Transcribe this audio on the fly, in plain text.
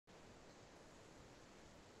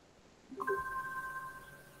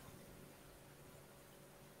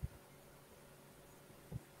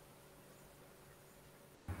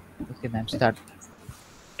Okay, ma'am, start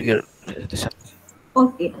your presentation.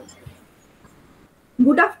 Okay.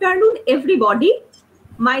 Good afternoon, everybody.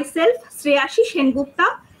 Myself, Shreyashi Sengupta,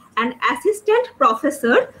 an assistant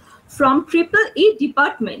professor from Triple E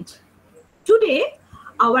department. Today,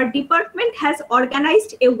 our department has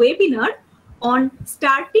organized a webinar on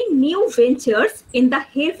starting new ventures in the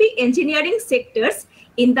heavy engineering sectors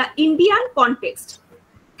in the Indian context.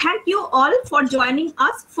 Thank you all for joining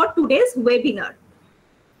us for today's webinar.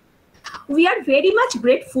 We are very much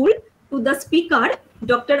grateful to the speaker,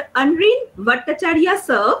 Dr. Anrin Bhattacharya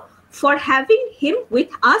sir, for having him with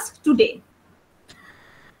us today.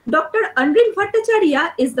 Dr. Anrin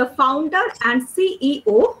Bhattacharya is the founder and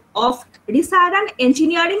CEO of Risaran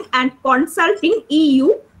Engineering and Consulting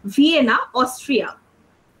EU, Vienna, Austria.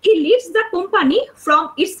 He leads the company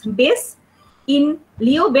from its base in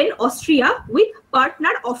Leoben, Austria, with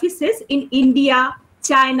partner offices in India,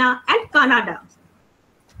 China, and Canada.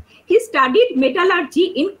 He studied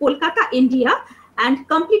metallurgy in Kolkata, India, and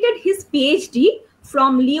completed his PhD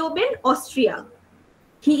from Leoben, Austria.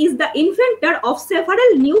 He is the inventor of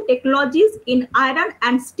several new technologies in iron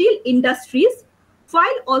and steel industries,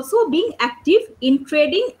 while also being active in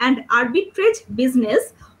trading and arbitrage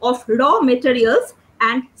business of raw materials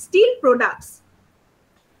and steel products.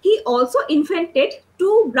 He also invented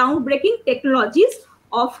two groundbreaking technologies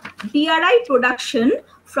of DRI production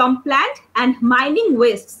from plant and mining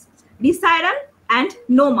wastes, Risaran and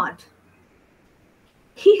Nomad.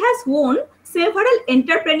 He has won several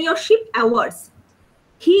entrepreneurship awards.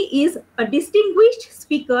 He is a distinguished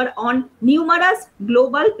speaker on numerous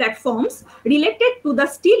global platforms related to the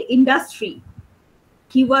steel industry.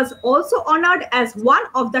 He was also honored as one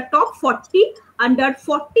of the top 40 under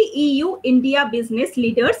 40 EU India business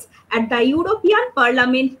leaders at the European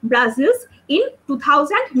Parliament Brussels in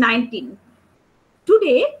 2019.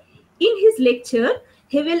 Today, in his lecture,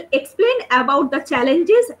 he will explain about the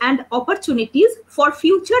challenges and opportunities for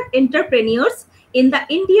future entrepreneurs in the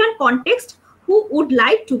Indian context who would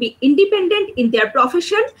like to be independent in their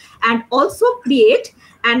profession and also create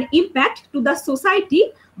an impact to the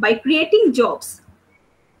society by creating jobs.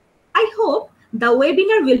 I hope the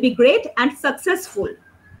webinar will be great and successful.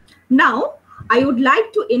 Now, I would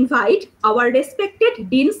like to invite our respected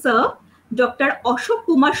Dean Sir, Dr. Ashok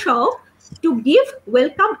Kumar Shaw, to give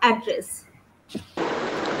welcome address.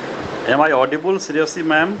 Am I audible, seriously,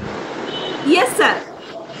 ma'am? Yes, sir.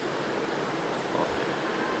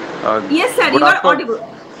 Yes, sir, you are audible.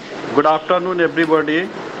 Good afternoon, everybody.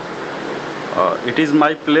 It is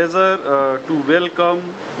my pleasure to welcome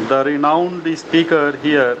the renowned speaker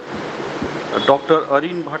here, Dr.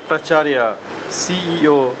 Anrin Bhattacharya,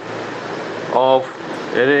 CEO of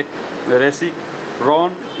RERFGI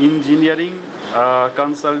Engineering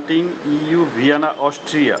Consulting EU, Vienna,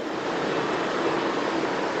 Austria.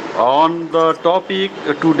 On the topic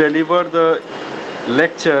to deliver the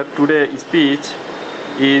lecture today speech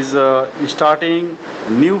is starting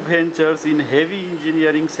new ventures in heavy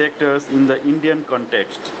engineering sectors in the Indian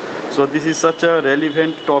context. So this is such a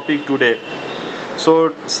relevant topic today.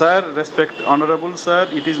 So, sir, honorable sir,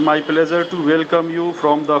 it is my pleasure to welcome you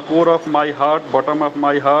from the core of my heart, bottom of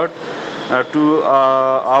my heart, to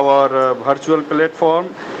our virtual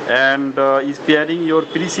platform, and sparing your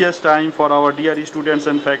precious time for our dear students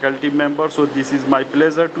and faculty members. So this is my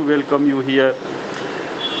pleasure to welcome you here.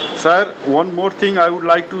 Sir, one more thing I would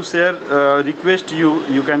like to share, request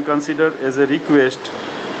you can consider as a request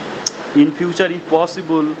in future if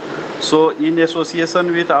possible. So in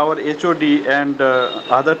association with our HOD and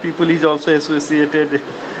other people is also associated,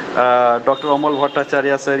 Dr. Amal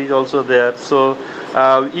Bhattacharya sir is also there. So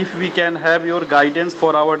if we can have your guidance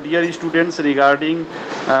for our dear students regarding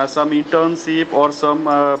some internship or some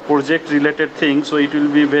project related things, so it will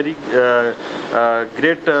be very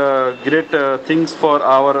great things for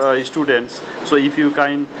our students. So if you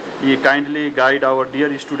kindly guide our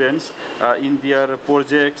dear students in their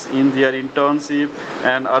projects, in their internship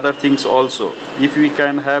and other things also, if we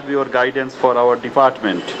can have your guidance for our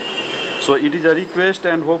department. So it is a request,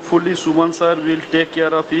 and hopefully Suman sir will take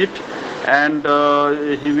care of it, and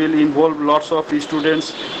he will involve lots of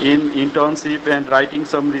students in internship and writing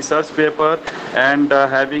some research paper and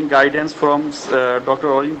having guidance from Dr.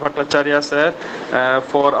 Anrin Bhattacharya sir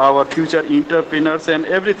for our future entrepreneurs and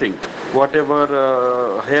everything,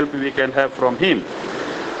 whatever help we can have from him.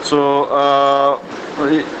 So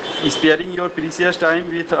sparing your precious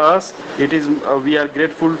time with us, it is we are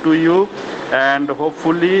grateful to you, and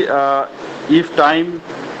hopefully if time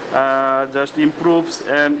just improves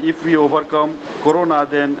and if we overcome corona,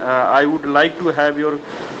 then I would like to have your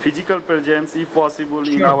physical presence if possible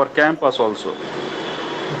in our campus also.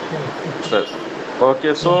 Sir.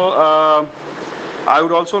 Okay, so I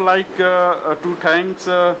would also like to thank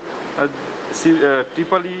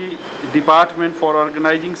Triple E department for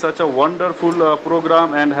organizing such a wonderful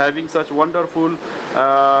program and having such wonderful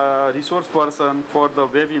resource person for the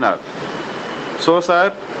webinar. So,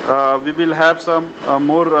 sir, we will have some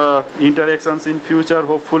more interactions in future,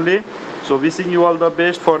 hopefully. So, wishing you all the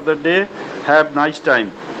best for the day. Have nice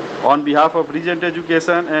time. On behalf of Regent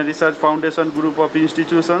Education and Research Foundation Group of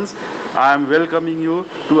Institutions, I am welcoming you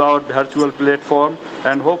to our virtual platform,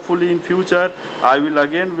 and hopefully in future, I will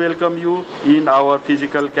again welcome you in our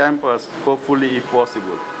physical campus, hopefully if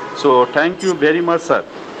possible. So, thank you very much, sir.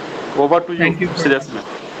 Over to you, Thank you very much. Shreyas.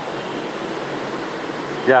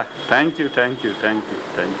 Yeah, thank you.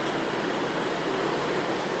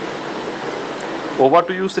 Over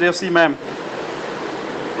to you, Shreyasi, ma'am.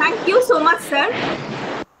 Thank you so much, sir.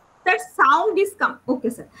 That sound is okay,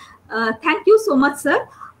 sir. Thank you so much, sir.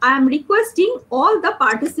 I am requesting all the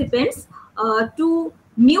participants to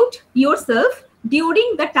mute yourself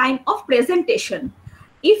during the time of presentation.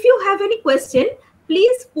 If you have any question,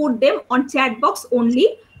 please put them on chat box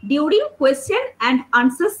only during question and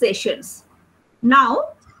answer sessions.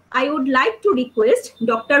 Now, I would like to request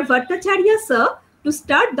Dr. Bhattacharya, sir, to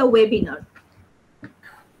start the webinar.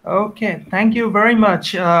 Okay, thank you very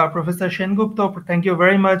much, Professor Shengupta. Thank you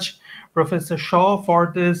very much, Professor Shaw,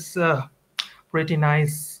 for this pretty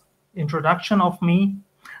nice introduction of me.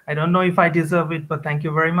 I don't know if I deserve it, but thank you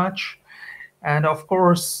very much. And of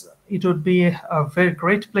course, it would be a very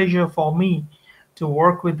great pleasure for me to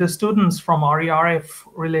work with the students from RERF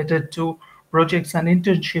related to projects and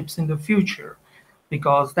internships in the future,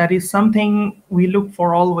 because that is something we look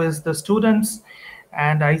for always, the students.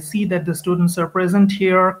 And I see that the students are present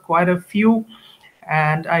here, quite a few,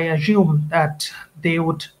 and I assume that they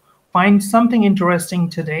would find something interesting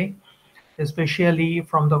today, especially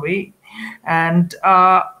from the way. And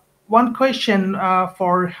one question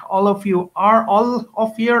for all of you, are all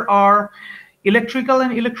of you are electrical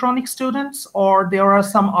and electronic students, or there are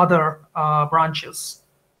some other branches?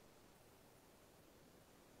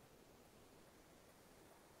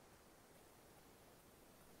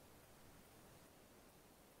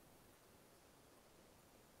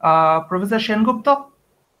 Professor Shengupta?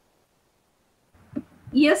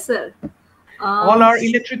 Yes, sir. All are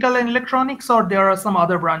electrical and electronics, or there are some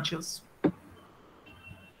other branches?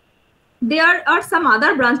 There are some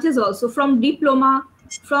other branches also from diploma,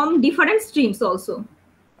 from different streams also.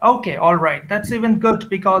 Okay, all right. That's even good,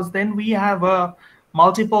 because then we have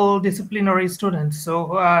multiple disciplinary students,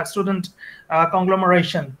 so student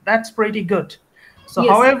conglomeration. That's pretty good. So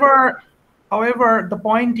Yes. however, the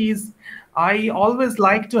point is, I always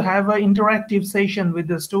like to have an interactive session with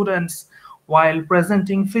the students while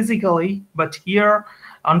presenting physically, but here,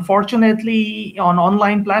 unfortunately, on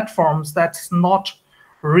online platforms, that's not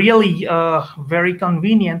really very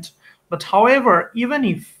convenient. But however, even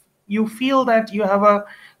if you feel that you have a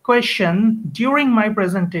question during my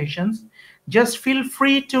presentations, just feel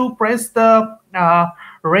free to press the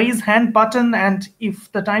raise hand button, and if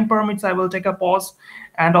the time permits, I will take a pause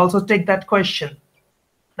and also take that question.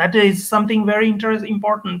 That is something very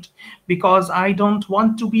important, because I don't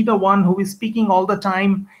want to be the one who is speaking all the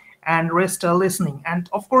time and rest listening. And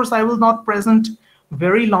of course, I will not present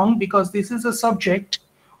very long, because this is a subject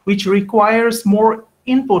which requires more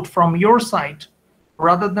input from your side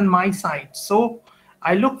rather than my side. So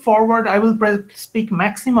I look forward, I will speak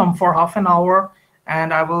maximum for half an hour,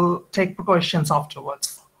 and I will take questions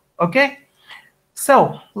afterwards. Okay,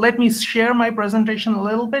 so let me share my presentation a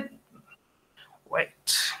little bit. Wait.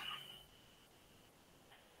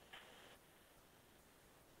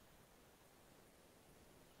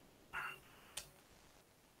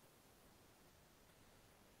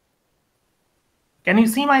 Can you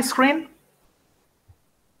see my screen?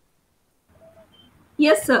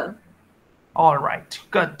 Yes, sir. All right,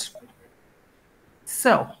 good.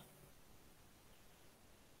 So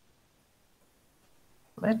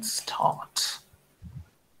let's start.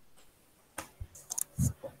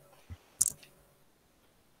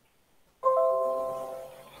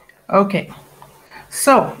 Okay,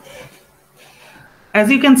 so as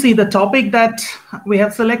you can see, the topic that we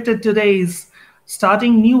have selected today is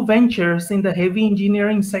starting new ventures in the heavy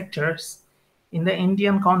engineering sectors in the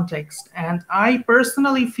Indian context. And I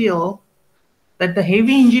personally feel that the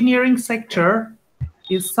heavy engineering sector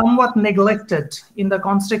is somewhat neglected in the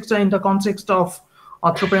context of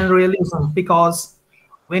entrepreneurialism, because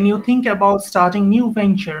when you think about starting new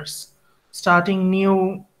ventures, starting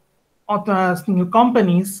new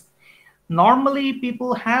companies, normally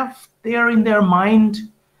people have there in their mind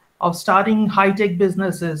of starting high-tech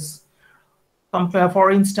businesses,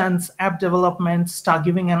 For instance, app development, start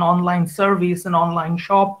giving an online service, an online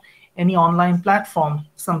shop, any online platform,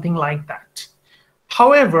 something like that.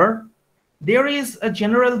 However, there is a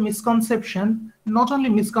general misconception, not only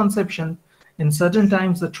misconception, in certain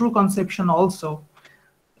times a true conception also,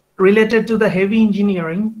 related to the heavy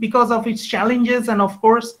engineering because of its challenges, and of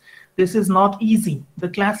course, this is not easy. The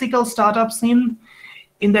classical startup scene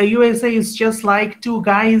in the USA is just like two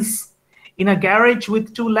guys in a garage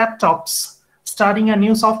with two laptops starting a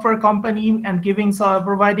new software company and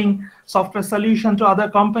providing software solution to other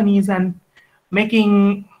companies and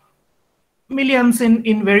making millions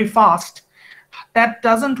in very fast. That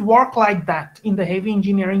doesn't work like that in the heavy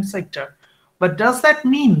engineering sector. But does that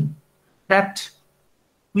mean that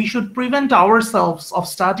we should prevent ourselves of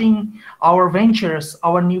starting our ventures,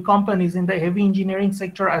 our new companies in the heavy engineering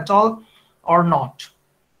sector at all, or not?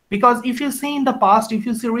 Because if you see in the past, if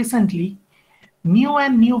you see recently,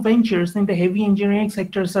 new ventures in the heavy engineering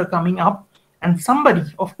sectors are coming up, and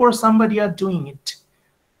somebody are doing it.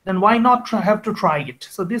 Then why not have to try it?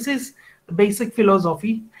 So this is the basic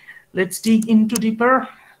philosophy. Let's dig into deeper.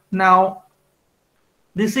 Now,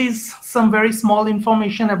 this is some very small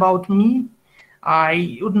information about me.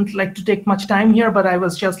 I wouldn't like to take much time here, but I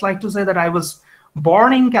was just like to say that I was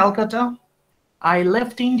born in Calcutta. I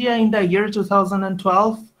left India in the year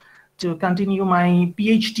 2012 to continue my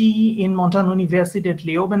PhD in Montan University at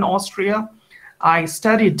Leoben, Austria. I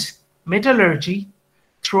studied metallurgy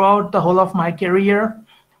throughout the whole of my career.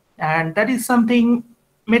 And that is something,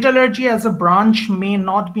 metallurgy as a branch may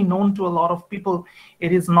not be known to a lot of people.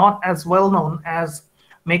 It is not as well known as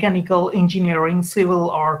mechanical engineering, civil,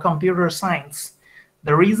 or computer science.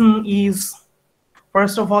 The reason is,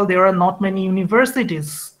 first of all, there are not many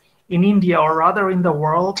universities in India, or rather in the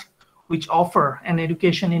world, which offer an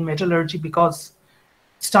education in metallurgy, because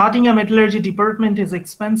starting a metallurgy department is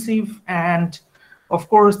expensive. And of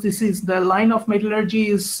course, the line of metallurgy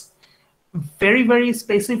is very, very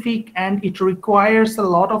specific, and it requires a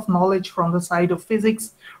lot of knowledge from the side of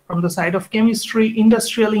physics, from the side of chemistry,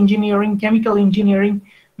 industrial engineering, chemical engineering,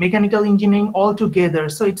 mechanical engineering all together.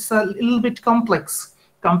 So it's a little bit complex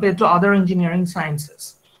compared to other engineering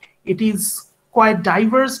sciences. It is quite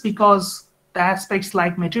diverse because the aspects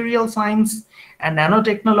like material science and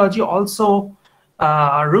nanotechnology also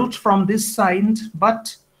root from this side,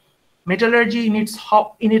 but metallurgy in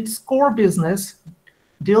its core business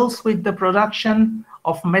deals with the production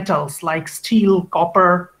of metals like steel,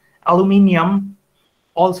 copper, aluminium,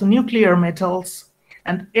 also nuclear metals,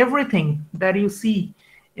 and everything that you see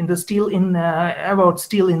in the steel about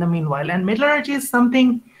steel in the meanwhile. And metallurgy is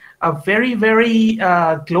something a very, very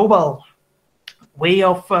global way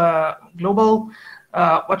of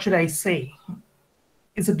what should I say?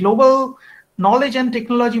 It's a global knowledge and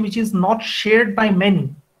technology which is not shared by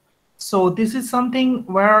many. So this is something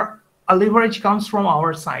where a leverage comes from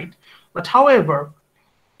our side. But however,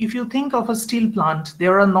 if you think of a steel plant,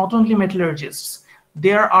 there are not only metallurgists,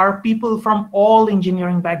 there are people from all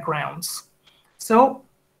engineering backgrounds. So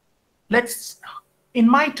in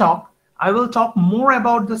my talk, I will talk more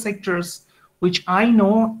about the sectors which I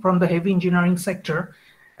know from the heavy engineering sector.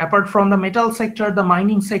 Apart from the metal sector, the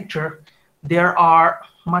mining sector, there are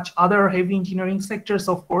much other heavy engineering sectors,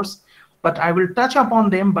 of course, but I will touch upon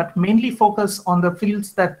them, but mainly focus on the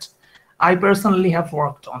fields that I personally have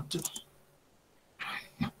worked on too.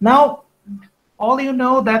 Now, all you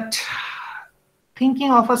know that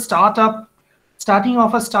starting off a startup,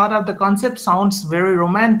 the concept sounds very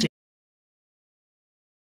romantic.